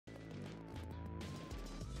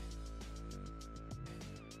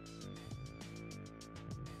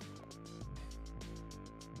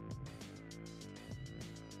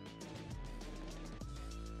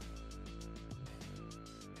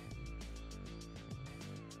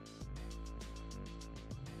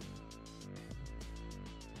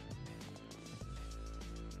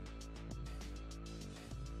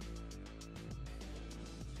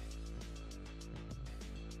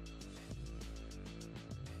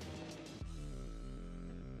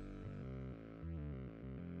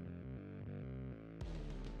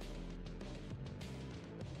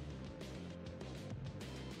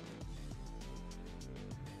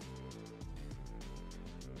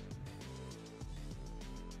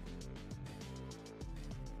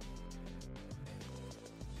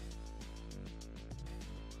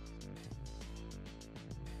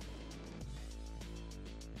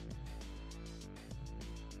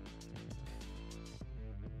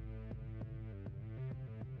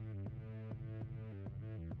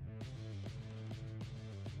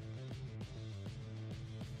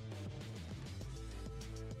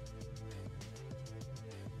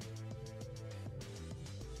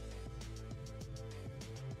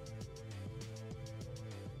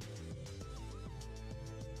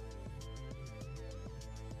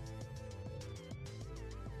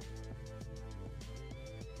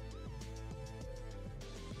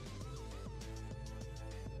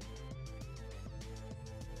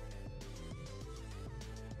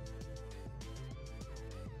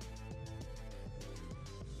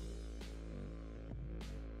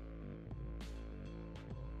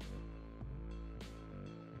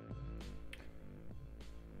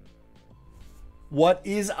What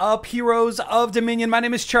is up, heroes of Dominion? My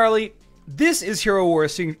name is Charlie. This is Hero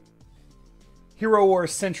Wars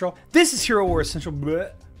Central. This is Hero Wars Central.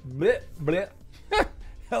 Bleh, bleh, bleh.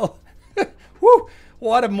 Hell. Woo.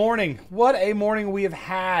 What a morning. What a morning we have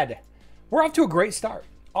had. We're off to a great start.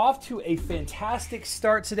 Off to a fantastic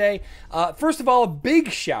start today. First of all, a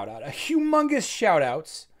big shout out, a humongous shout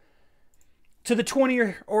outs to the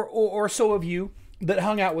 20 or so of you that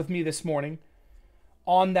hung out with me this morning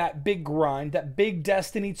on that big grind, that big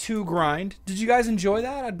Destiny 2 grind. Did you guys enjoy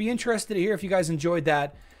that? I'd be interested to hear if you guys enjoyed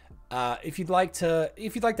that. If you'd like to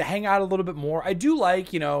hang out a little bit more. I do like,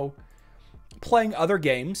 playing other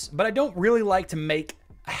games, but I don't really like to make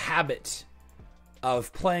a habit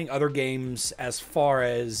of playing other games as far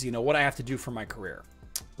as, what I have to do for my career,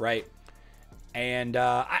 right? And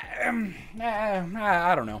I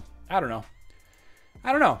don't know.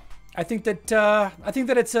 I think that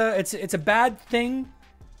it's a bad thing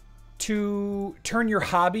to turn your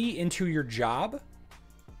hobby into your job.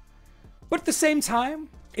 But at the same time,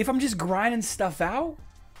 if I'm just grinding stuff out,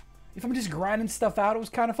 it was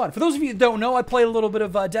kind of fun. For those of you that don't know, I played a little bit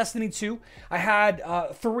of Destiny 2. I had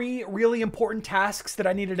 3 really important tasks that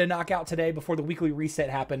I needed to knock out today before the weekly reset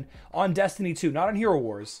happened on Destiny 2, not on Hero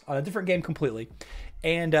Wars, on a different game completely.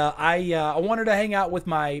 And I wanted to hang out with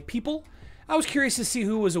my people. I was curious to see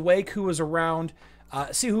who was awake, who was around,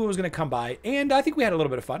 see who was going to come by. And I think we had a little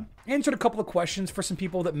bit of fun. Answered a couple of questions for some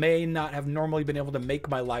people that may not have normally been able to make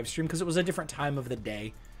my live stream because it was a different time of the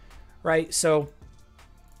day, right? So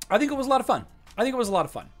I think it was a lot of fun.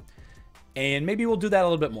 And maybe we'll do that a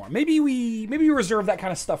little bit more. Maybe we reserve that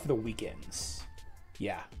kind of stuff for the weekends.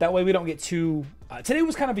 Yeah, that way we don't get too... today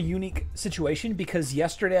was kind of a unique situation because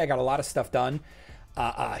yesterday I got a lot of stuff done.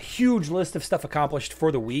 A huge list of stuff accomplished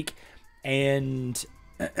for the week. And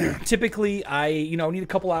typically I, need a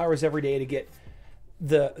couple hours every day to get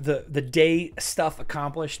the day stuff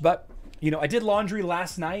accomplished. But, I did laundry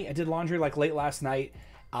last night. I did laundry like late last night.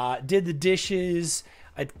 Did the dishes.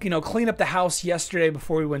 I, cleaned up the house yesterday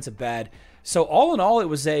before we went to bed. So all in all, it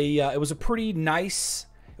was a pretty nice,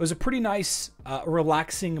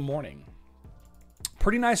 relaxing morning.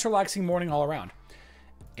 Pretty nice, relaxing morning all around.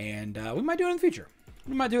 And we might do it in the future.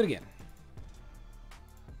 We might do it again.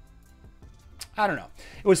 I don't know.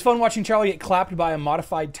 It was fun watching Charlie get clapped by a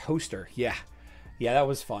modified toaster. Yeah, that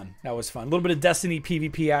was fun. A little bit of Destiny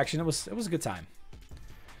PvP action. It was a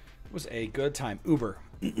good time. Uber.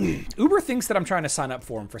 Uber thinks that I'm trying to sign up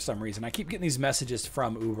for him for some reason. I keep getting these messages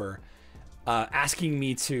from Uber asking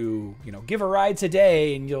me to, give a ride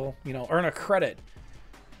today and you'll, earn a credit.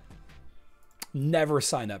 Never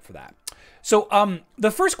signed up for that. So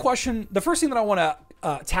the first thing that I want to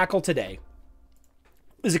tackle today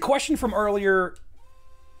is a question from earlier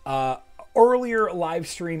live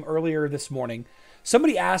stream earlier this morning.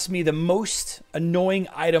 Somebody asked me the most annoying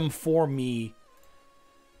item for me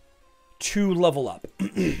to level up.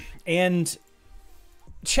 And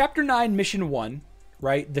chapter 9 mission 1,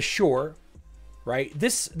 right? The Shore, right?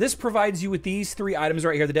 This provides you with these 3 items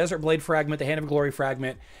right here: the Desert Blade fragment, the Hand of Glory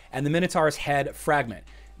fragment, and the Minotaur's Head fragment.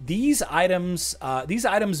 These items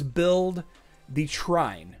build the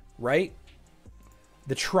Shrine, right?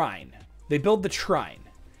 The Shrine. They build the Shrine.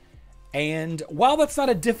 And while that's not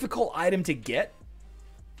a difficult item to get,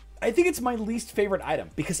 I think it's my least favorite item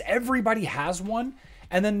because everybody has one.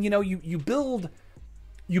 And then, you build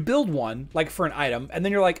one like for an item and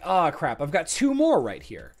then you're like, oh crap, I've got 2 more right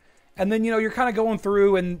here. And then, you're kind of going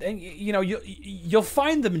through and you'll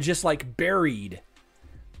find them just like buried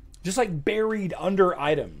under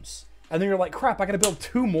items. And then you're like, crap, I got to build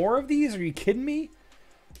 2 more of these. Are you kidding me?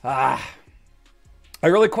 I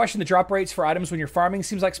really question the drop rates for items when you're farming.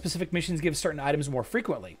 Seems like specific missions give certain items more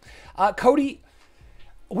frequently. Cody,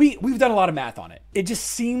 we've done a lot of math on it. It just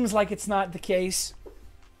seems like it's not the case.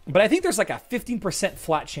 But I think there's like a 15%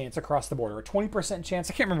 flat chance across the board, or a 20% chance.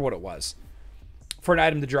 I can't remember what it was for an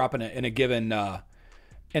item to drop in a given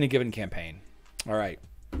campaign. All right.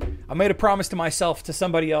 I made a promise to myself, to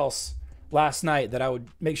somebody else last night, that I would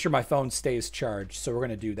make sure my phone stays charged. So we're going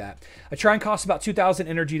to do that. A Shrine costs about 2,000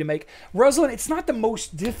 energy to make. Rosalind, it's not the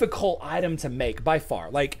most difficult item to make by far.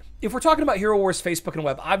 Like, if we're talking about Hero Wars Facebook and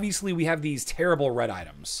web, obviously we have these terrible red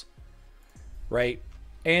items, right?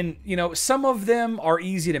 And, some of them are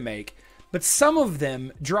easy to make, but some of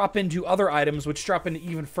them drop into other items, which drop into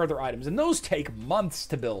even further items. And those take months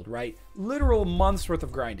to build, right? Literal months worth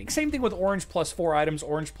of grinding. Same thing with orange plus 4 items,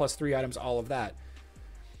 orange plus 3 items, all of that.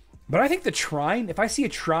 But I think the Shrine, if I see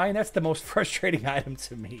a Shrine, that's the most frustrating item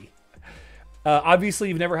to me. Obviously,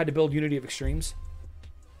 you've never had to build Unity of Extremes.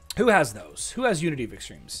 Who has those? Who has Unity of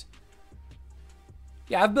Extremes?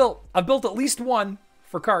 Yeah, I've built at least one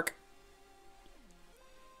for Kark.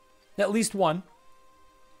 At least one.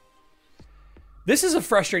 This is a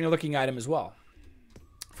frustrating looking item as well,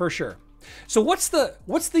 for sure. So what's the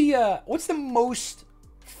most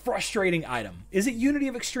frustrating item? Is it Unity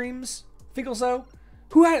of Extremes? Think so?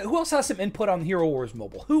 Who else has some input on Hero Wars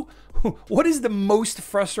Mobile? What is the most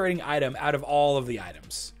frustrating item out of all of the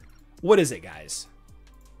items? What is it, guys?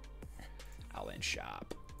 Outland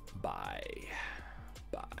Shop. Buy.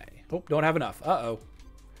 Oh, don't have enough. Uh-oh.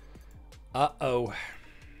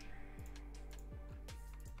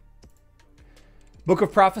 Book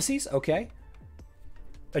of Prophecies. Okay.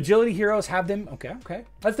 Agility heroes have them. Okay.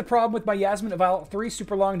 That's the problem with my Yasmin Violet 3.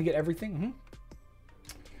 Super long to get everything.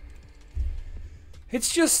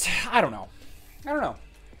 It's just, I don't know.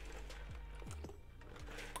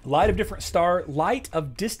 Light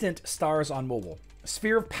of distant stars on mobile.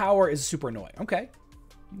 Sphere of Power is super annoying. Okay.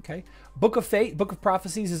 Book of Fate, Book of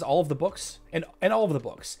Prophecies is all of the books. And all of the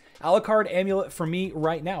books. Alucard Amulet for me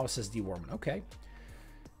right now, says D. Warman. Okay.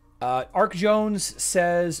 Ark Jones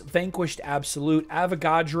says Vanquished Absolute.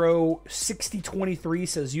 Avogadro 6023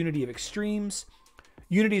 says Unity of Extremes.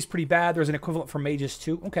 Unity is pretty bad. There's an equivalent for Mages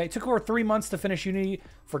too. Okay, it took her 3 months to finish Unity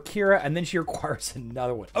for Kira, and then she requires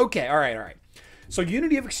another one. Okay, all right. So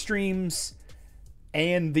Unity of Extremes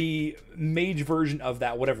and the Mage version of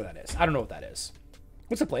that, whatever that is. I don't know what that is.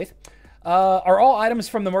 What's up, Plath? Are all items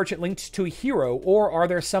from the merchant linked to a hero, or are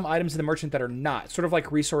there some items in the merchant that are not? Sort of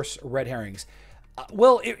like resource red herrings.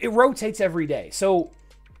 Well, it rotates every day. So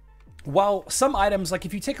while some items, like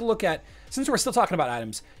if you take a look at, since we're still talking about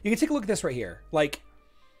items, you can take a look at this right here. Like,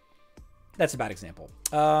 that's a bad example.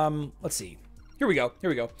 Let's see. Here we go.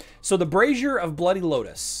 So the Brazier of Bloody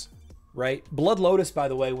Lotus, right? Blood Lotus, by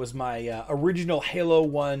the way, was my original Halo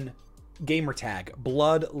 1 gamer tag.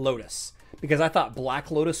 Blood Lotus. Because I thought Black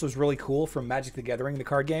Lotus was really cool from Magic the Gathering, the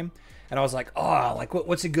card game. And I was like, oh, like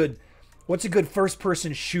what's a good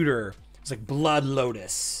first-person shooter? It's like Blood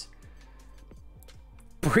Lotus.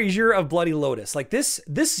 Brazier of Bloody Lotus. Like this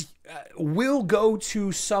will go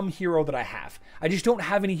to some hero that I have. I just don't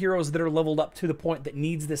have any heroes that are leveled up to the point that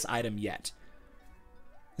needs this item yet.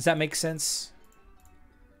 Does that make sense?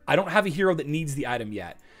 I don't have a hero that needs the item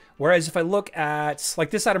yet. Whereas if I look at,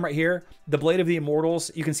 like this item right here, the Blade of the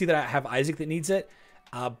Immortals, you can see that I have Isaac that needs it.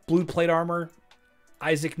 Blue Plate Armor,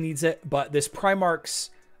 Isaac needs it. But this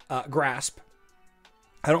Primarch's Grasp,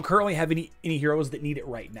 I don't currently have any heroes that need it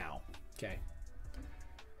right now. Okay.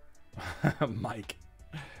 Mike.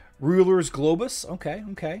 Ruler's Globus.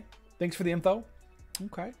 Okay. Thanks for the info.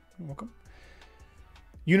 Okay. You're welcome.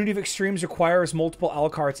 Unity of Extremes requires multiple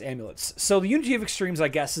Alucard's amulets. So the Unity of Extremes, I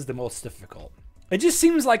guess, is the most difficult. It just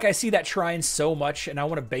seems like I see that shrine so much, and I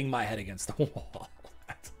want to bang my head against the wall.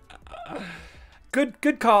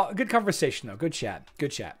 Good call. Good conversation, though. Good chat.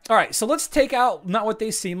 All right, so let's take out Not What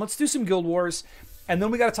They Seem. Let's do some Guild Wars, and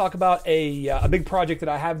then we got to talk about a big project that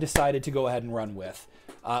I have decided to go ahead and run with.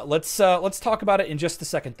 Let's talk about it in just a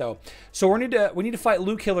second, though. So we need to fight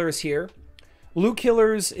Lou Killers here. Lou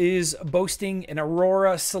Killers is boasting an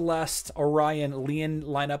Aurora, Celeste, Orion, Leon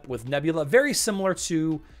lineup with Nebula, very similar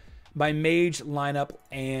to my Mage lineup,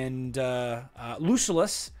 and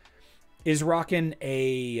Lucius is rocking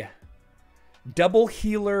a double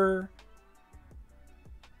healer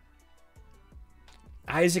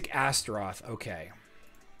Isaac Astaroth. Okay.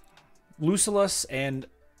 Lucius and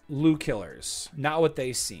Lou Killers. Not what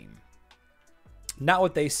they seem.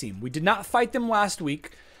 We did not fight them last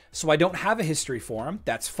week, so I don't have a history for them.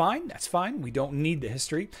 That's fine. We don't need the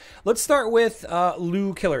history. Let's start with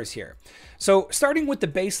Lou Killers here. So starting with the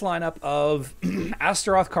base lineup of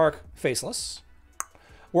Astaroth, Kark, Faceless,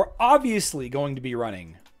 we're obviously going to be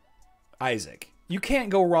running Isaac. You can't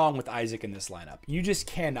go wrong with Isaac in this lineup. You just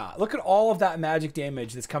cannot. Look at all of that magic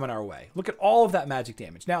damage that's coming our way.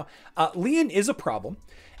 Now, Leon is a problem.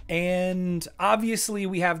 And obviously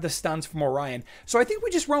we have the stuns from Orion. So I think we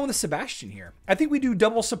just run with the Sebastian here. I think we do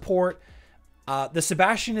double support. The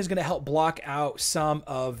Sebastian is going to help block out some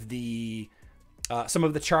of the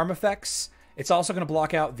charm effects. It's also going to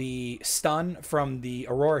block out the stun from the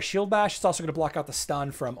Aurora Shield Bash. It's also going to block out the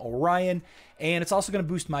stun from Orion. And it's also going to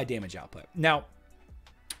boost my damage output. Now,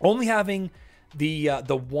 only having the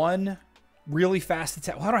one really fast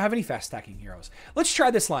attack. Well, I don't have any fast attacking heroes. Let's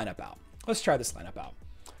try this lineup out.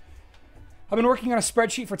 I've been working on a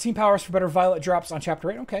spreadsheet for team powers for better Violet drops on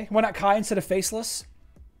Chapter 8. Okay. Why not Kai instead of Faceless?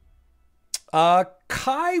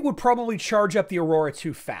 Kai would probably charge up the Aurora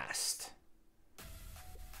too fast.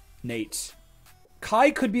 Nate.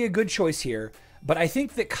 Kai could be a good choice here, but I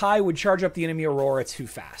think that Kai would charge up the enemy Aurora too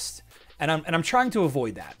fast. And I'm trying to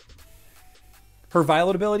avoid that. Her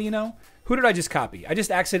Violet ability, you know? Who did I just copy? I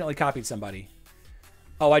just accidentally copied somebody.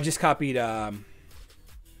 Oh, I just copied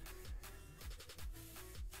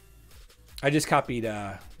I just copied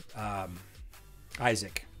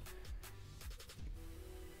Isaac.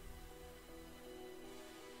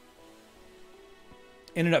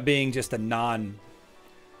 Ended up being just a non-issue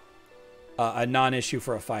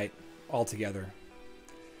for a fight altogether.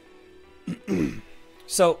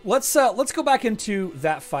 So let's go back into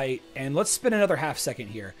that fight and let's spend another half second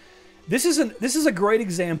here. This is a great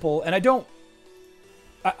example, and I don't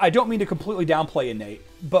mean to completely downplay Innate,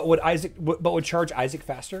 but would charge Isaac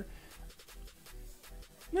faster?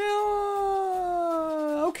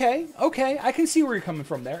 Well, okay, I can see where you're coming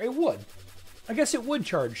from there. It would. I guess it would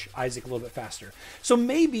charge Isaac a little bit faster. So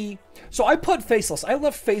maybe, so I put Faceless. I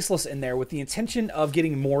left Faceless in there with the intention of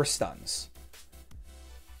getting more stuns.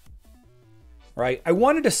 Right? I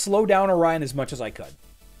wanted to slow down Orion as much as I could.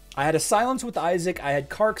 I had a silence with Isaac. I had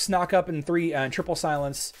Kark's knock up and triple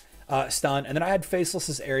silence stun, and then I had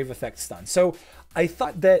Faceless's area of effect stun. So I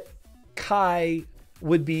thought that Kai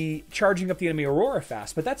would be charging up the enemy Aurora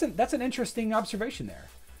fast, but that's an interesting observation there.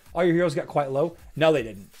 All your heroes got quite low? No, they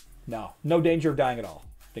didn't. No danger of dying at all.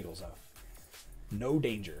 Diggles though. No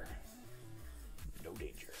danger. No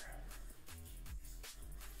danger.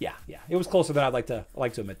 Yeah. It was closer than I'd like to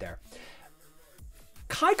admit there.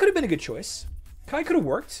 Kai could have been a good choice. Kai could have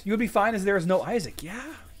worked. You would be fine as there is no Isaac.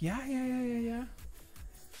 Yeah.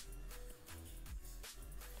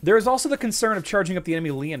 There is also the concern of charging up the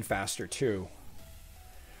enemy Leon faster too.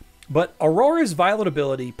 But Aurora's Violet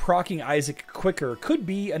ability, proccing Isaac quicker, could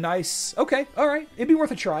be a nice... Okay, all right. It'd be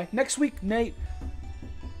worth a try. Next week, Nate.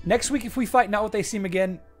 Next week, if we fight Not What They Seem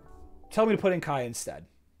again, tell me to put in Kai instead.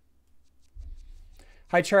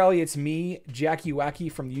 Hi, Charlie. It's me, Jackie Wacky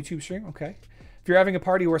from the YouTube stream. Okay. If you're having a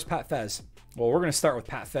party, where's Pat Fez? Well, we're going to start with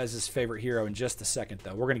Pat Fez's favorite hero in just a second,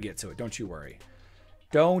 though. We're going to get to it. Don't you worry.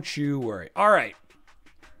 Don't you worry. All right.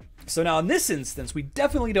 So now in this instance, we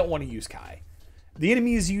definitely don't want to use Kai. The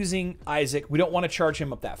enemy is using Isaac. We don't want to charge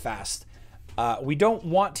him up that fast. We don't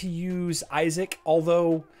want to use Isaac,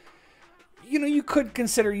 although, you could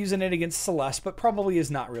consider using it against Celeste, but probably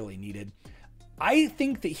is not really needed. I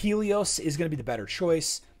think that Helios is going to be the better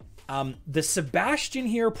choice. The Sebastian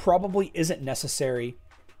here probably isn't necessary.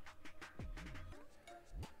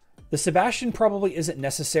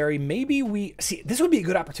 Maybe we... See, this would be a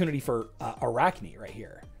good opportunity for Arachne right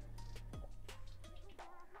here.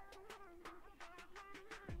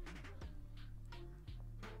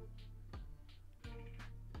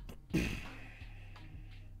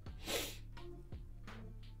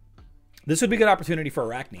 This would be a good opportunity for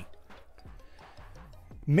Arachne.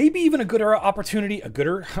 Maybe even a good opportunity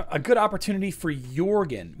for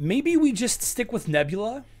Jorgen. Maybe we just stick with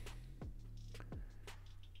Nebula.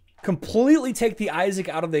 Completely take the Isaac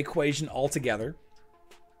out of the equation altogether.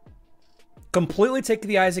 This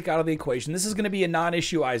is going to be a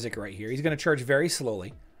non-issue Isaac right here. He's going to charge very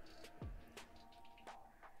slowly.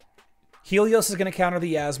 Helios is going to counter the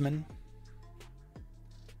Yasmin.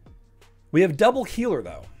 We have double healer,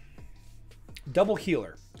 though. Double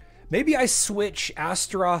healer. Maybe I switch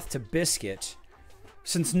Astaroth to Biscuit,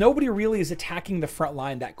 since nobody really is attacking the front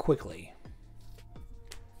line that quickly.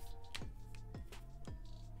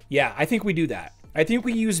 Yeah, I think we do that. I think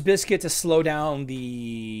we use Biscuit to slow down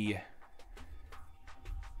the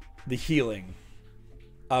healing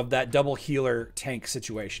of that double healer tank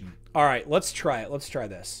situation. All right, let's try it. Let's try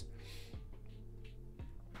this.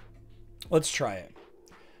 Let's try it.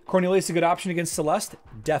 Cornelius a good option against Celeste?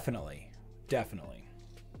 Definitely.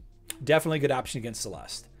 Definitely a good option against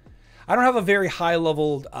Celeste. I don't have a very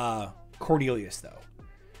high-leveled Cornelius, though.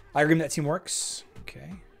 I agree that team works.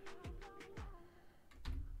 Okay.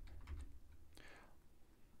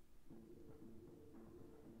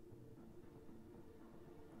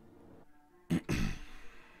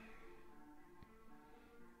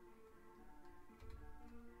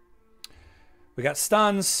 We got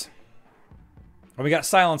stuns. And we got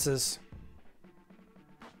silences.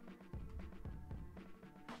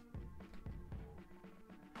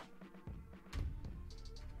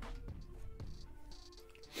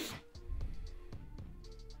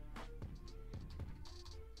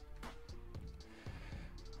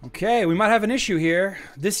 Okay, we might have an issue here.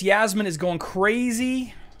 This Yasmin is going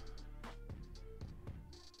crazy.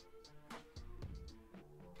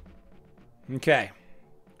 Okay.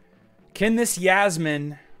 Can this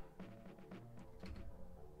Yasmin...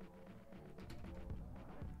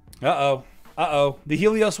 Uh-oh. Uh-oh. The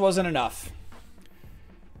Helios wasn't enough.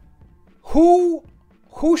 Who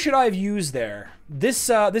should I have used there? This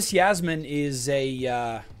Yasmin is it's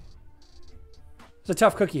a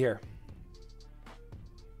tough cookie here.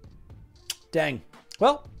 Dang.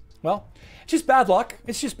 Well. Just bad luck.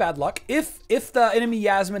 It's just bad luck. If the enemy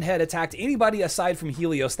Yasmin had attacked anybody aside from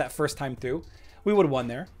Helios that first time through, we would have won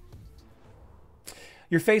there.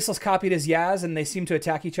 Your faceless copied as Yaz, and they seem to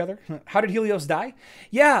attack each other. How did Helios die?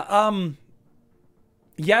 Yeah,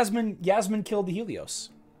 Yasmin killed the Helios.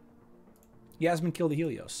 Yasmin killed the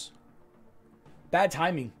Helios. Bad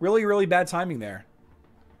timing. Really, really bad timing there.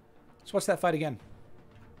 Let's watch that fight again.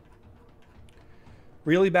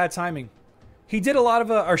 Really bad timing. He did a lot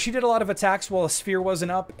of, or she did a lot of attacks while a sphere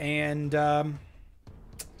wasn't up, and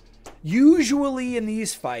usually in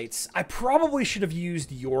these fights, I probably should have used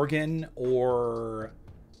Jorgen or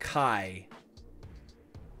Kai.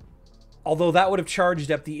 Although that would have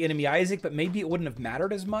charged up the enemy Isaac, but maybe it wouldn't have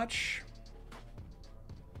mattered as much.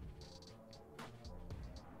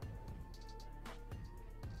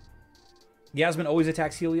 Yasmin always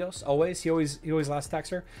attacks Helios. Always. He always last attacks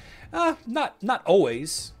her. Not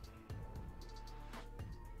always.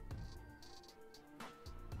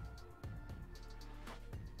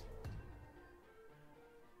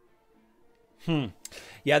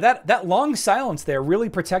 Yeah, that long silence there really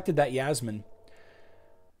protected that Yasmin.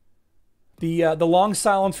 The long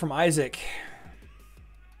silence from Isaac.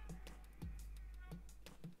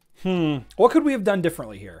 What could we have done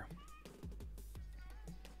differently here?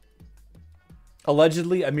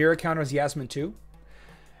 Allegedly, Amira counters Yasmin too.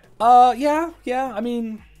 Yeah. I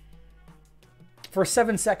mean, for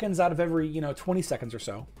 7 seconds out of every 20 seconds or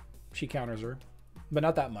so, she counters her, but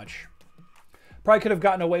not that much. Probably could have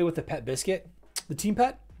gotten away with the pet biscuit. The team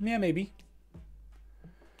pet? Yeah, maybe.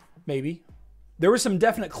 Maybe. There were some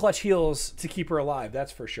definite clutch heals to keep her alive,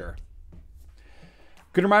 that's for sure.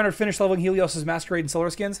 Good reminder to finish leveling Helios' Masquerade and Solar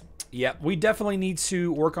skins. Yeah, we definitely need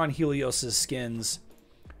to work on Helios' skins.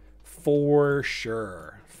 For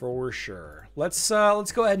sure. For sure. Let's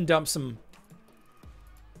go ahead and dump some.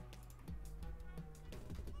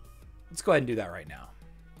 Let's go ahead and do that right now.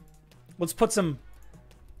 Let's put some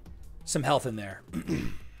health in there.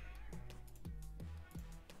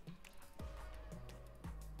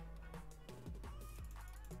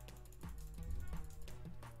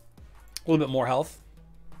 A little bit more health.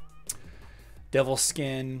 Devil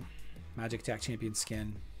skin. Magic Attack Champion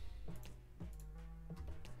skin.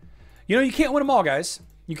 You can't win them all, guys.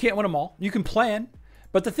 You can't win them all. You can plan.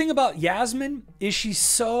 But the thing about Yasmin is she's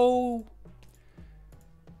so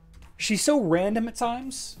random at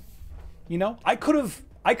times. I could have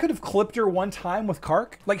clipped her one time with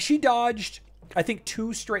Kark. Like, she dodged, I think,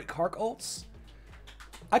 2 straight Kark ults.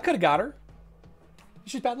 I could have got her.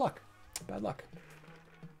 It's just bad luck. Bad luck.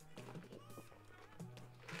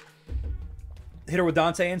 Hit her with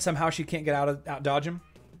Dante and somehow she can't get out dodge him.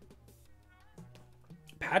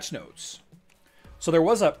 Patch notes. So there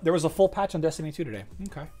was a full patch on Destiny 2 today.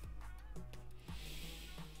 Okay.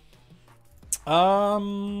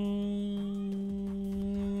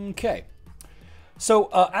 Okay. So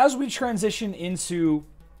as we transition into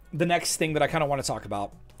the next thing that I kind of want to talk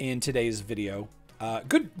about in today's video,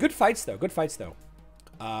 good fights though. Good fights though.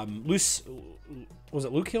 Was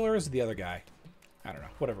it Luke Killer or is it the other guy? I don't know.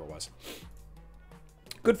 Whatever it was.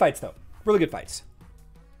 Good fights though. Really good fights.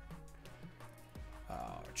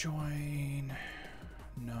 Join.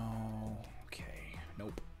 No. Okay.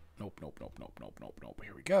 Nope. Nope.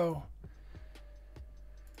 Here we go.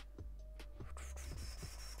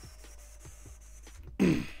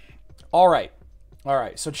 All right.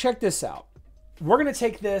 So check this out. We're going to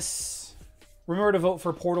take this. Remember to vote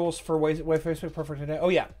for portals for Facebook Perfect today. Oh,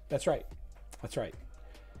 yeah. That's right.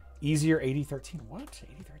 Easier 8013. What?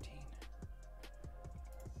 8013?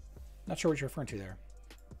 Not sure what you're referring to there.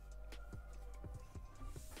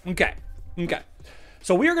 Okay.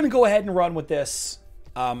 So we are going to go ahead and run with this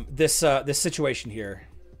this situation here.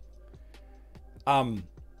 I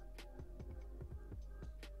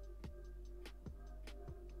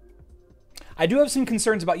do have some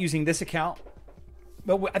concerns about using this account,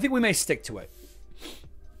 but I think we may stick to it.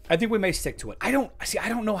 I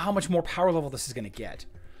don't know how much more power level this is going to get.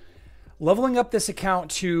 Leveling up this account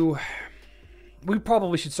to, we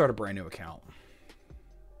probably should start a brand new account.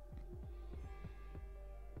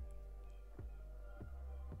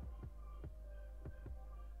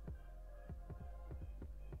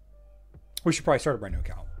 We should probably start a brand new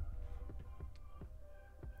account.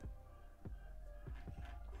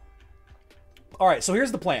 All right, so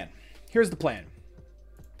here's the plan.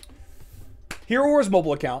 Hero Wars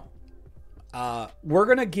mobile account. We're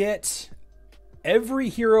going to get every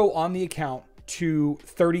hero on the account to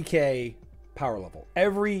 30k power level.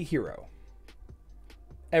 Every hero,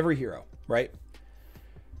 right?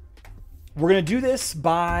 We're going to do this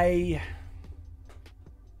by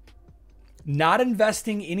Not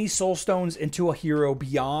investing any soul stones into a hero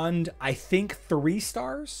beyond, I think, 3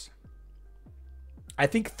 stars. I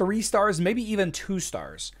think 3 stars, maybe even 2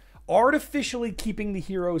 stars. Artificially keeping the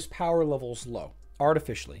hero's power levels low.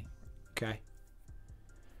 Artificially. Okay.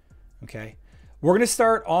 Okay. We're going to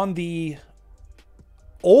start on the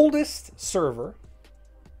oldest server.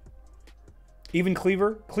 Even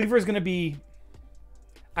Cleaver. Cleaver is going to be...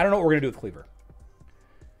 I don't know what we're going to do with Cleaver.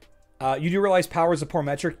 You do realize power is a poor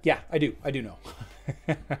metric? Yeah, I do. I do know.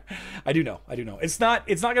 I do know. I do know. It's not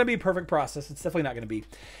going to be a perfect process. It's definitely not going to be.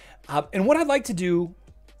 And what I'd like to do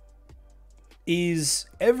is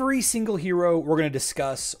every single hero, we're going to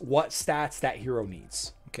discuss what stats that hero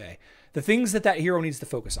needs. Okay. The things that hero needs to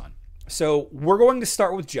focus on. So we're going to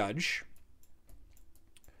start with Judge.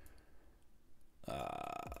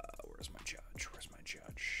 Where's my Judge? Where's my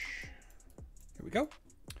Judge? Here we go.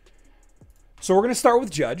 So we're going to start with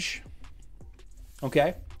Judge.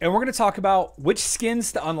 Okay. And we're going to talk about which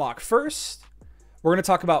skins to unlock first. We're going to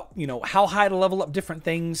talk about, you know, how high to level up different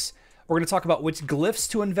things. We're going to talk about which glyphs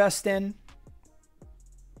to invest in.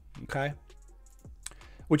 Okay.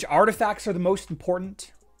 Which artifacts are the most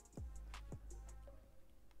important.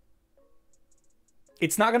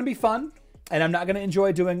 It's not going to be fun, and I'm not going to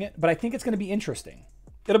enjoy doing it, but I think it's going to be interesting.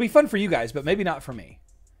 It'll be fun for you guys, but maybe not for me.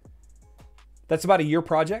 That's about a year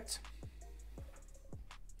project.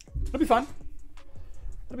 It'll be fun.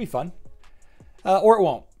 It'll be fun. Or it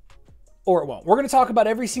won't. Or it won't. We're going to talk about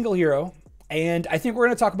every single hero, and I think we're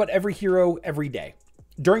going to talk about every hero every day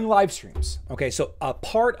during live streams. Okay, so a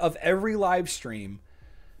part of every live stream,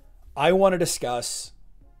 I want to discuss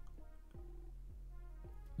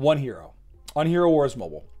one hero on Hero Wars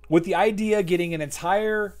Mobile, with the idea getting an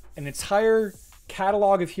entire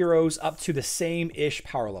catalog of heroes up to the same-ish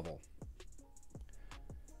power level.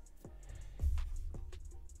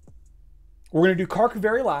 We're going to do Kark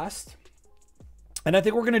very last, and I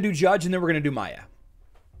think we're going to do Judge, and then we're going to do Maya.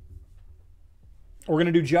 We're going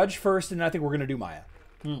to do Judge first, and I think we're going to do Maya.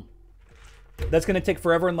 That's going to take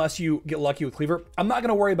forever unless you get lucky with Cleaver. I'm not going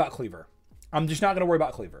to worry about Cleaver. I'm just not going to worry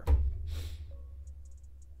about Cleaver.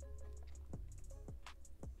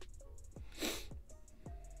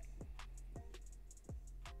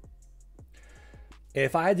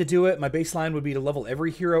 If I had to do it, my baseline would be to level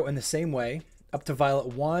every hero in the same way, up to Violet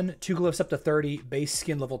 1, 2 glyphs up to 30, base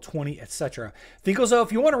skin level 20, etc. Finkelzo, if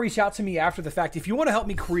you want to reach out to me after the fact, if you want to help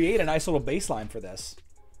me create a nice little baseline for this,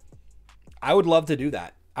 I would love to do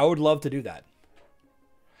that. I would love to do that.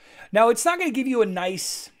 Now, it's not going to give you a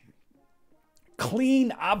nice,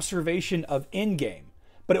 clean observation of in-game,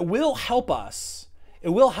 but it will help us.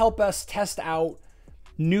 It will help us test out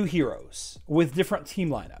new heroes with different team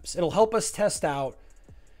lineups. It'll help us test out,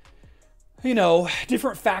 you know,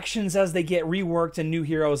 different factions as they get reworked and new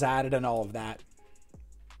heroes added and all of that.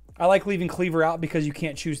 I like leaving Cleaver out because you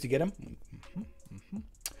can't choose to get him.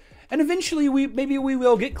 And eventually maybe we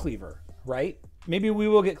will get Cleaver, right? Maybe we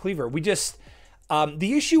will get Cleaver. We just,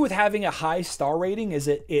 the issue with having a high star rating is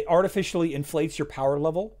it artificially inflates your power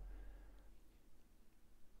level.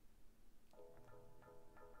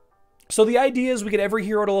 So the idea is we get every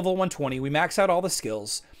hero to level 120, we max out all the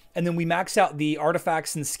skills, and then we max out the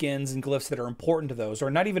artifacts and skins and glyphs that are important to those,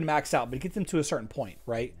 or not even max out, but get them to a certain point,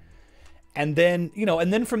 right? And then, you know,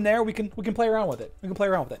 and then from there we can play around with it. We can play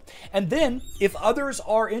around with it. And then if others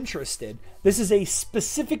are interested, this is a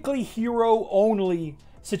specifically hero only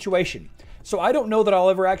situation. So I don't know that I'll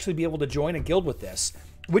ever actually be able to join a guild with this,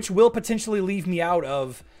 which will potentially leave me out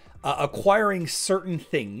of acquiring certain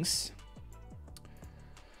things.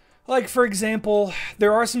 Like, for example,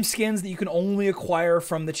 there are some skins that you can only acquire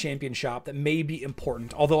from the champion shop that may be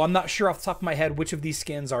important, although I'm not sure off the top of my head which of these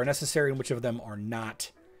skins are necessary and which of them are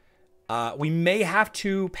not. We may have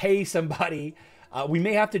to pay somebody. We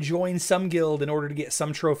may have to join some guild in order to get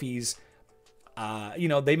some trophies. You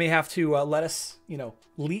know, they may have to let us, you know,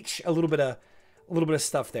 leech a little bit of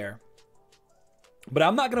stuff there. But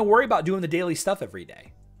I'm not going to worry about doing the daily stuff every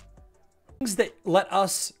day. Things that let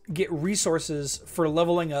us get resources for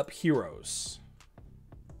leveling up heroes.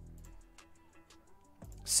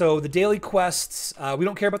 So the daily quests, we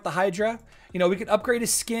don't care about the Hydra. You know, we can upgrade a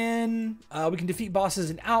skin. We can defeat bosses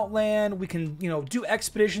in Outland. We can, you know, do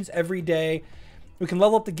expeditions every day. We can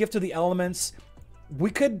level up the Gift of the Elements. We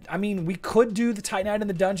could, I mean, we could do the Titanite in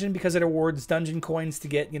the dungeon because it awards dungeon coins to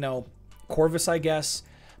get, you know, Corvus, I guess.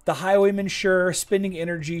 The Highwayman, sure. Spending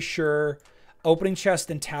energy, sure. Opening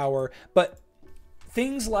chest and tower. But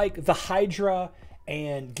things like the Hydra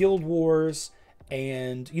and Guild Wars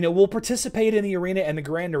and, you know, we'll participate in the arena and the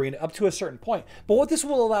Grand Arena up to a certain point. But what this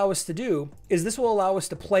will allow us to do is this will allow us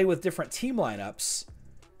to play with different team lineups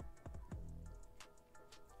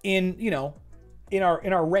in, you know, in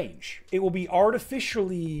our range. It will be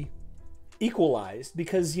artificially equalized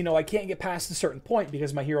because, you know, I can't get past a certain point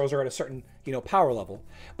because my heroes are at a certain, you know, power level.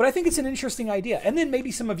 But I think it's an interesting idea. And then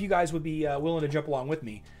maybe some of you guys would be willing to jump along with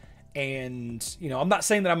me. And, you know, I'm not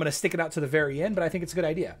saying that I'm going to stick it out to the very end, but I think it's a good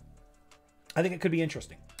idea. I think it could be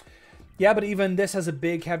interesting. Yeah, but even this has a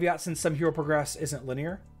big caveat since some hero progress isn't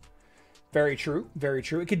linear. Very true. Very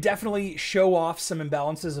true. It could definitely show off some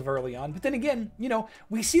imbalances of early on. But then again, you know,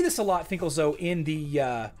 we see this a lot, Finkles, though, in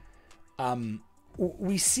the...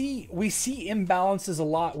 we see imbalances a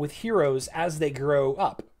lot with heroes as they grow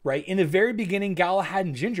up, right? In the very beginning, Galahad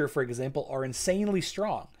and Ginger, for example, are insanely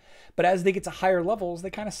strong. But as they get to higher levels, they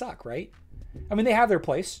kind of suck, right? I mean, they have their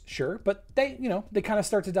place, sure, but they, you know, they kind of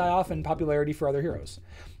start to die off in popularity for other heroes.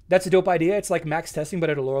 That's a dope idea. It's like max testing, but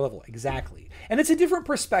at a lower level. Exactly. And it's a different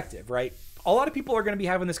perspective, right? A lot of people are going to be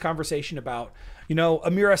having this conversation about, you know,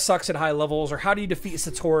 Amira sucks at high levels, or how do you defeat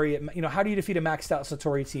Satori? You know, how do you defeat a maxed out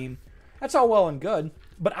Satori team? That's all well and good,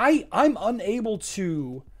 but I'm unable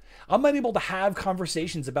to have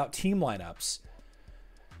conversations about team lineups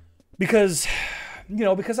because, you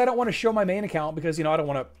know, because I don't want to show my main account because, you know, I don't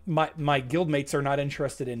want to, my guild mates are not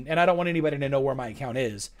interested in, and I don't want anybody to know where my account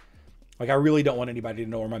is. Like, I really don't want anybody to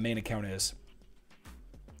know where my main account is.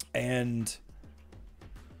 And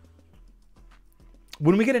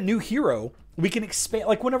when we get a new hero, we can expand,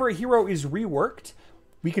 like whenever a hero is reworked,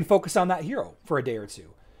 we can focus on that hero for a day or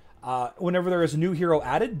two. Whenever there is a new hero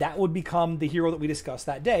added, that would become the hero that we discussed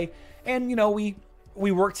that day. And, you know, we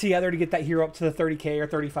work together to get that hero up to the 30k or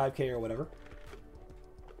 35k or whatever.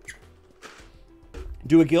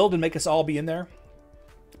 Do a guild and make us all be in there.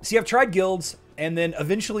 See, I've tried guilds, and then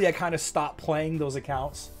eventually I kind of stopped playing those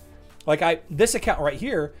accounts. Like this account right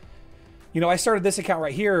here, you know, I started this account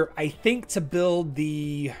right here, I think to build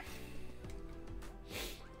the...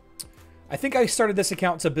 I think I started this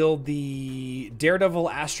account to build the Daredevil,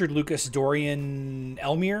 Astrid, Lucas, Dorian,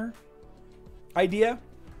 Elmir idea.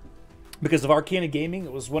 Because of Arcana Gaming.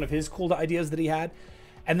 It was one of his cool ideas that he had.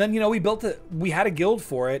 And then, you know, we had a guild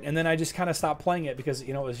for it, and then I just kind of stopped playing it because,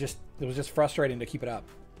 you know, it was just frustrating to keep it up.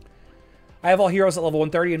 I have all heroes at level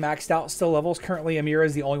 130 and maxed out still levels. Currently, Amira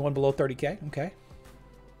is the only one below 30k. Okay.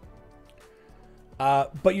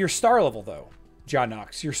 But your star level, though, John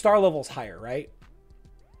Knox, your star level is higher, right?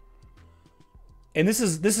 And this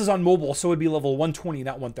is on mobile, so it would be level 120,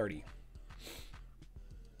 not 130.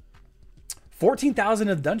 14,000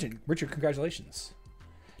 in the dungeon. Richard, congratulations.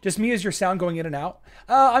 Just me as your sound going in and out?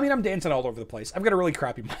 I mean, I'm dancing all over the place. I've got a really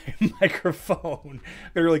crappy microphone.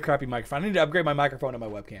 I've got a really crappy microphone. I need to upgrade my microphone and my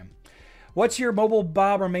webcam. What's your mobile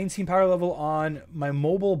Bob or main team power level on my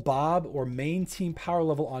mobile Bob or main team power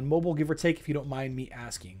level on mobile, give or take, if you don't mind me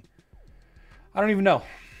asking? I don't even know.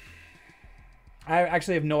 I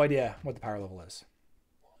actually have no idea what the power level is.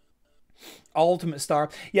 Ultimate star.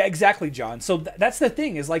 Yeah, exactly, John. So that's the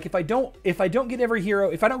thing is, like, if I don't get every hero,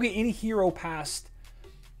 if I don't get any hero past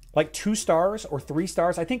like 2 stars or 3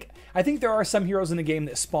 stars, I think there are some heroes in the game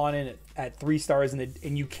that spawn in at 3 stars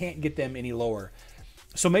and you can't get them any lower.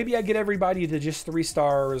 So maybe I get everybody to just 3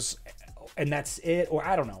 stars and that's it, or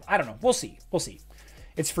I don't know. We'll see.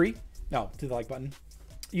 It's free. No, to the like button.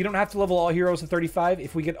 You don't have to level all heroes at 35.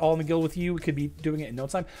 If we get all in the guild with you, we could be doing it in no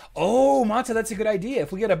time. Oh, Manta, that's a good idea.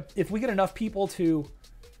 If we get enough people to,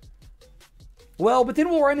 well, but then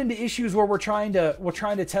we'll run into issues where we're trying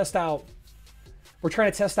to test out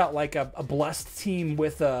like a blessed team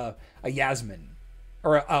with a Yasmin,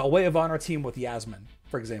 or a Way of Honor team with Yasmin,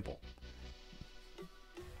 for example.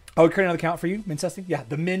 I would create another account for you, min testing. Yeah,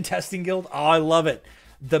 the min testing guild. Oh, I love it.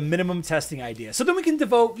 The minimum testing idea. So then we can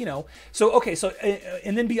devote, you know, so, okay. So,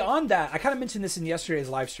 and then beyond that, I kind of mentioned this in yesterday's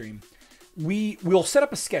live stream. We'll set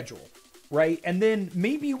up a schedule, right? And then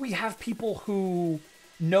maybe we have people who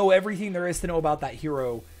know everything there is to know about that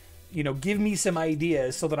hero, you know, give me some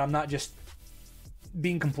ideas so that I'm not just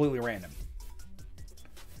being completely random.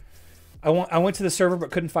 I went to the server,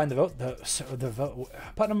 but couldn't find the vote. The vote.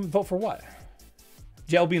 Putnam, vote for what?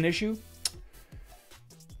 Jet will be an issue?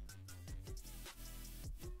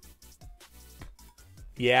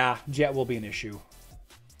 Yeah, Jet will be an issue.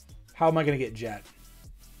 How am I going to get Jet?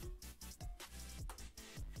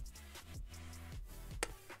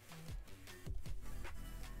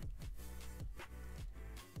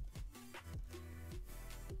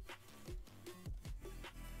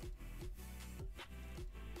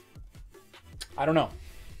 I don't know.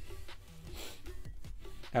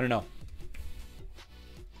 I don't know.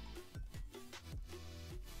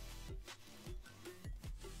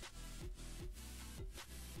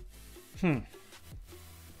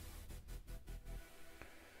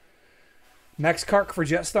 Max Kark for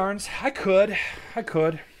Jet Starns? I could.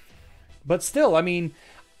 But still, I mean,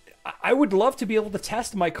 I would love to be able to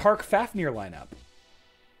test my Kark Fafnir lineup.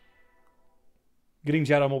 Getting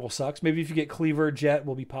Jet on mobile sucks. Maybe if you get Cleaver, Jet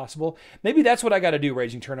will be possible. Maybe that's what I got to do,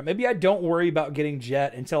 Raging Turnip. Maybe I don't worry about getting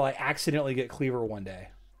Jet until I accidentally get Cleaver one day.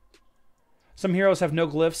 Some heroes have no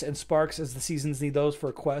glyphs and sparks as the seasons need those for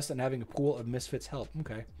a quest, and having a pool of misfits help.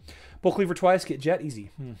 Okay. Pull Cleaver twice, get Jet,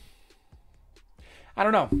 easy. I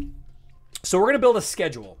don't know. So we're going to build a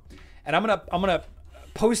schedule. And I'm gonna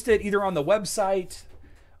post it either on the website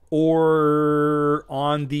or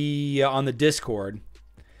on the Discord.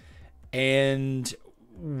 And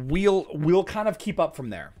we'll kind of keep up from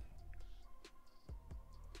there.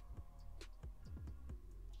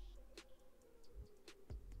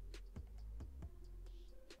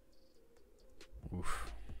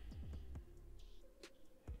 Oof.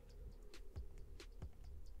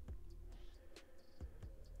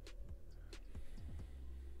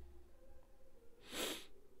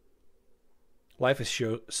 Life is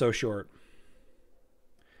so short.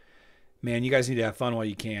 Man, you guys need to have fun while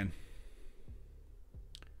you can.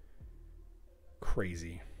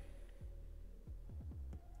 Crazy.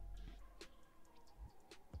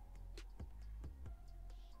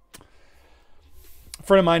 A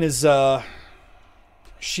friend of mine is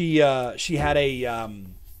she had a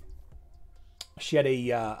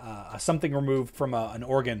something removed from an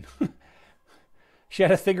organ. She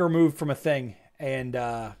had a thing removed from a thing, and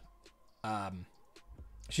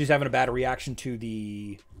she's having a bad reaction to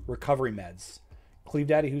the recovery meds. Cleve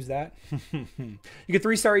Daddy, who's that? You get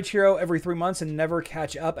 3-star each hero every 3 months and never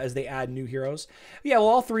catch up as they add new heroes. Yeah, well,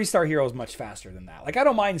 all 3-star heroes much faster than that. Like, I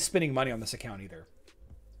don't mind spending money on this account either.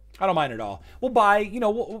 I don't mind at all. We'll buy, you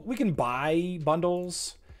know, we can buy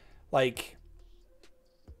bundles. Like,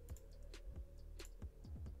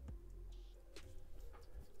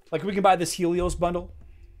 we can buy this Helios bundle.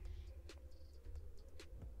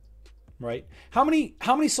 Right? How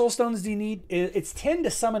many soul stones do you need? It's 10 to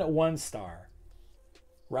summon at 1 star.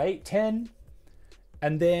 Right? 10.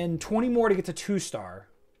 And then 20 more to get to 2-star.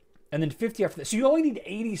 And then 50 after that. So you only need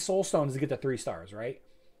 80 soul stones to get to 3 stars, right?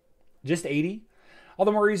 Just 80? All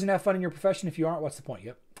the more reason to have fun in your profession. If you aren't, what's the point?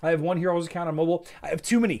 Yep. I have 1 heroes account on mobile. I have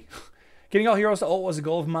too many. Getting all heroes to ult was a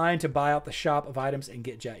goal of mine to buy out the shop of items and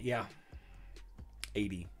get Jet. Yeah.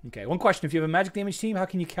 80. Okay. One question. If you have a magic damage team, how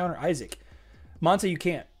can you counter Isaac? Monta, you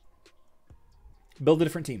can't. Build a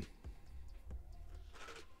different team.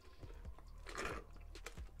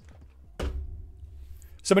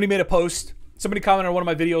 Somebody made a post. Somebody commented on one of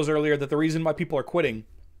my videos earlier that the reason why people are quitting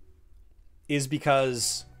is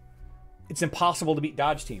because it's impossible to beat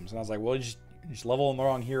dodge teams. And I was like, well, you just level on the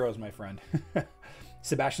wrong heroes, my friend.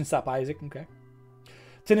 Sebastian, stop Isaac. Okay.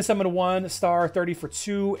 10 to summon 1 star, 30 for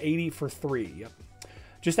 2, 80 for 3. Yep.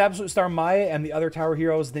 Just absolute star Maya and the other tower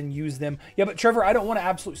heroes, then use them. Yeah, but Trevor, I don't want to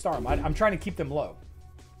absolute star them. I'm trying to keep them low.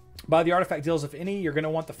 Buy the artifact deals, if any. You're going to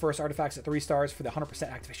want the first artifacts at 3 stars for the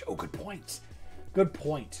 100% activation. Oh, good point. Good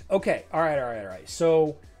point. Okay. All right.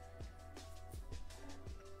 So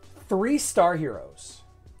 3-star heroes.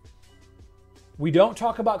 We don't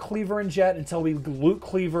talk about Cleaver and Jet until we loot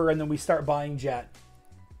Cleaver and then we start buying Jet.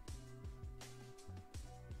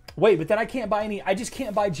 Wait, but then I can't buy any. I just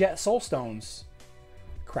can't buy Jet soul stones.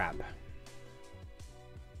 Crap.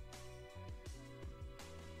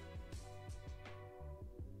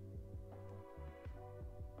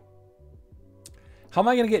 How am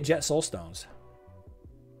I going to get Jet soul stones?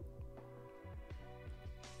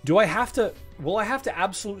 Do I have to... Will I have to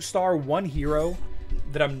absolute star 1 hero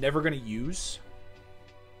that I'm never going to use?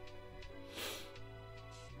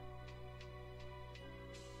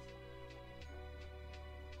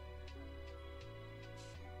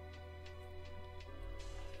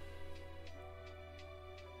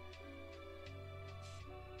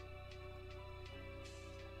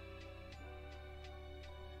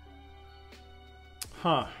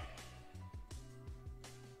 Huh.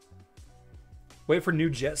 Wait for new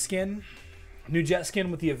Jet skin. New Jet skin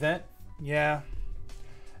with the event. Yeah.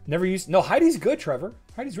 Never used... No, Heidi's good, Trevor.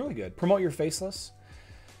 Heidi's really good. Promote your faceless.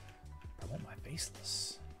 Promote my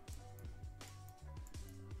faceless.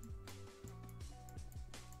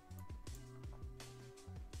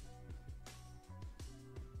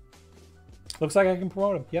 Looks like I can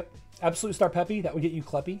promote him. Yep. Absolute Star Peppy. That would get you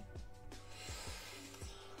Kleppy.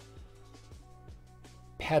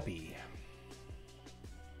 Peppy.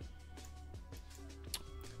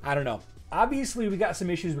 I don't know. Obviously, we got some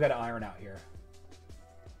issues we got to iron out here.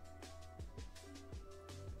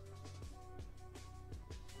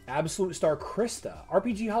 Absolute Star Krista.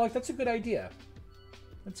 RPG Holic, that's a good idea.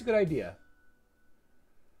 That's a good idea.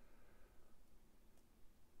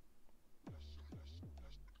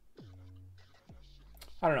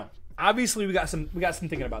 I don't know. Obviously, we got some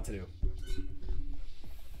thinking about to do.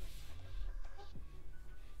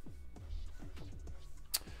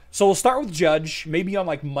 So we'll start with Judge, maybe on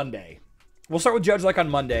like Monday. We'll start with Judge like on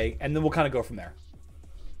Monday, and then we'll kind of go from there.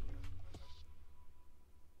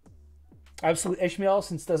 Absolutely, Ishmael,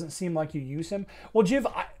 since it doesn't seem like you use him. Well,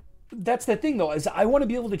 Jiv, that's the thing though, is I want to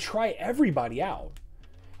be able to try everybody out.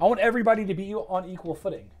 I want everybody to be on equal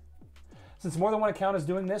footing. Since more than one account is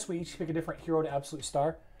doing this, we each pick a different hero to absolute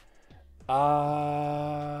star.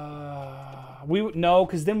 We would no,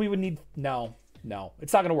 because then we would need no,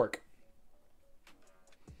 it's not gonna work.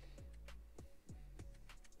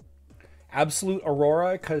 Absolute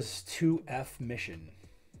Aurora, because 2F mission.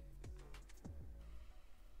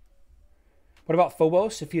 What about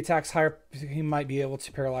Phobos? If he attacks higher, he might be able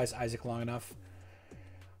to paralyze Isaac long enough.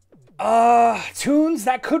 Toons,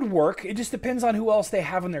 that could work. It just depends on who else they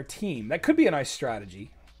have on their team. That could be a nice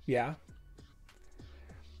strategy. Yeah.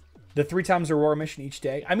 The 3 times Aurora mission each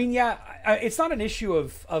day. I mean, yeah, it's not an issue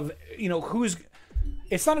of you know, who's...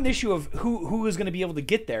 It's not an issue of who is going to be able to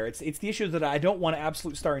get there. It's the issue that I don't want to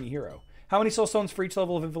absolute star any hero. How many soul stones for each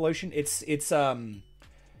level of evolution? It's 10,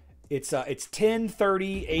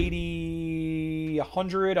 30, 80,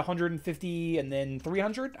 100, 150, and then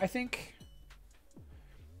 300, I think.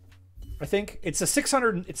 It's a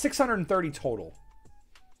 600, it's 630 total.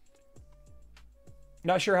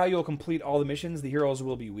 Not sure how you'll complete all the missions. The heroes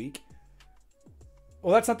will be weak.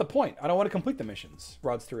 Well, that's not the point. I don't want to complete the missions,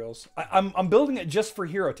 Rods to Reels. I'm building it just for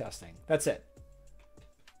hero testing. That's it.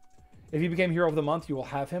 If he became Hero of the Month, you will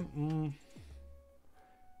have him.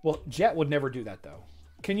 Well, Jet would never do that, though.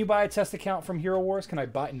 Can you buy a test account from Hero Wars? Can I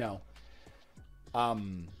buy? No.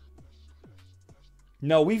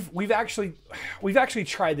 No, we've actually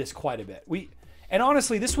tried this quite a bit. And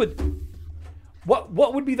honestly, this would...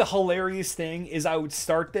 What would be the hilarious thing is I would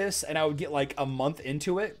start this and I would get like a month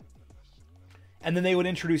into it. And then they would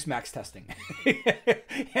introduce max testing.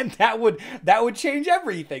 And that would change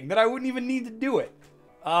everything. That I wouldn't even need to do it.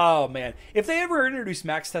 Oh, man. If they ever introduce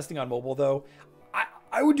max testing on mobile, though,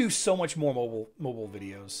 I would do so much more mobile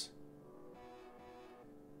videos.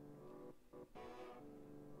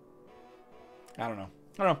 I don't know.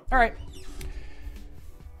 All right.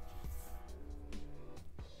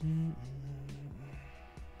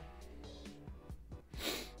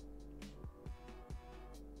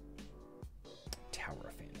 Tower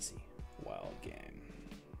of Fantasy. Wild game.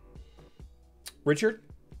 Richard,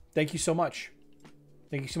 thank you so much.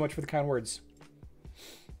 Thank you so much for the kind words.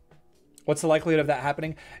 What's the likelihood of that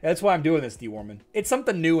happening? That's why I'm doing this, D. Warman. It's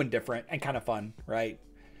something new and different and kind of fun, right?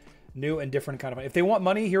 New and different kind of fun. If they want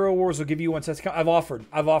money, Hero Wars will give you one test account. I've offered.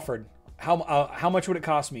 How much would it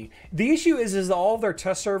cost me? The issue is that all of their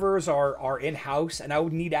test servers are in-house, and I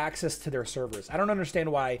would need access to their servers. I don't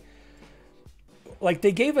understand why. Like,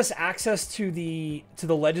 they gave us access to the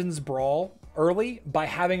Legends Brawl early by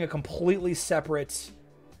having a completely separate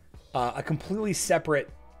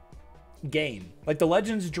game. Like, the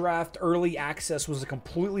Legends Draft early access was a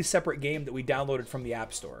completely separate game that we downloaded from the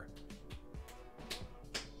App Store.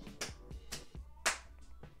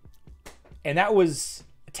 And that was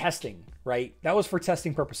testing, right? That was for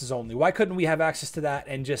testing purposes only. Why couldn't we have access to that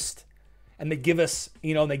and they give us,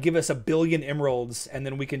 they give us 1 billion emeralds, and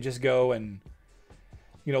then we can just go and,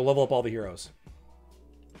 level up all the heroes.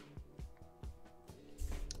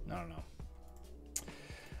 I don't know.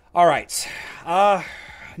 All right.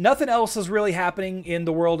 Nothing else is really happening in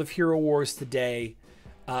the world of Hero Wars today.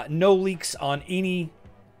 No leaks on any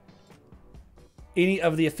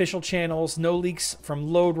of the official channels, no leaks from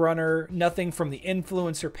Loadrunner, nothing from the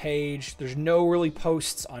influencer page. There's no really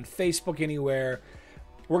posts on Facebook anywhere.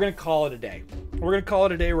 We're going to call it a day. We're going to call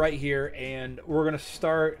it a day right here, and we're going to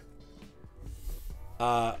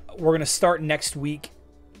start next week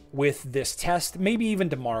with this test, maybe even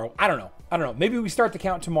tomorrow. I don't know. Maybe we start the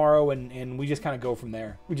count tomorrow and we just kind of go from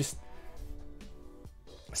there. We just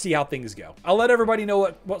see how things go. I'll let everybody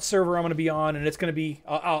know what server I'm going to be on, and it's going to be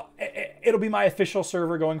it'll be my official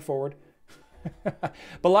server going forward.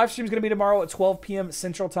 But live stream is going to be tomorrow at 12 p.m.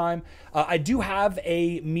 Central Time. I do have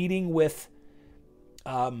a meeting with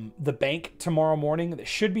the bank tomorrow morning that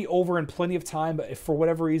should be over in plenty of time, but if for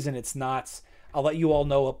whatever reason it's not, I'll let you all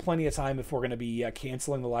know plenty of time if we're going to be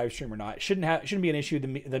canceling the live stream or not. It shouldn't be an issue.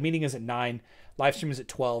 The meeting is at 9. Live stream is at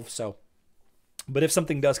 12. So, but if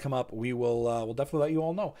something does come up, we'll definitely let you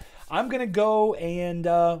all know. I'm going to go and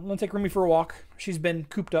I'm going to take Remy for a walk. She's been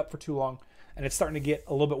cooped up for too long, and it's starting to get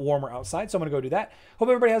a little bit warmer outside. So I'm going to go do that. Hope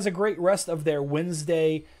everybody has a great rest of their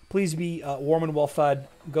Wednesday. Please be warm and well fed.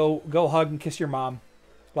 Go hug and kiss your mom.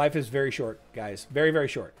 Life is very short, guys. Very, very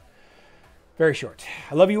short. Very short.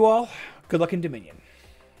 I love you all. Good luck in Dominion.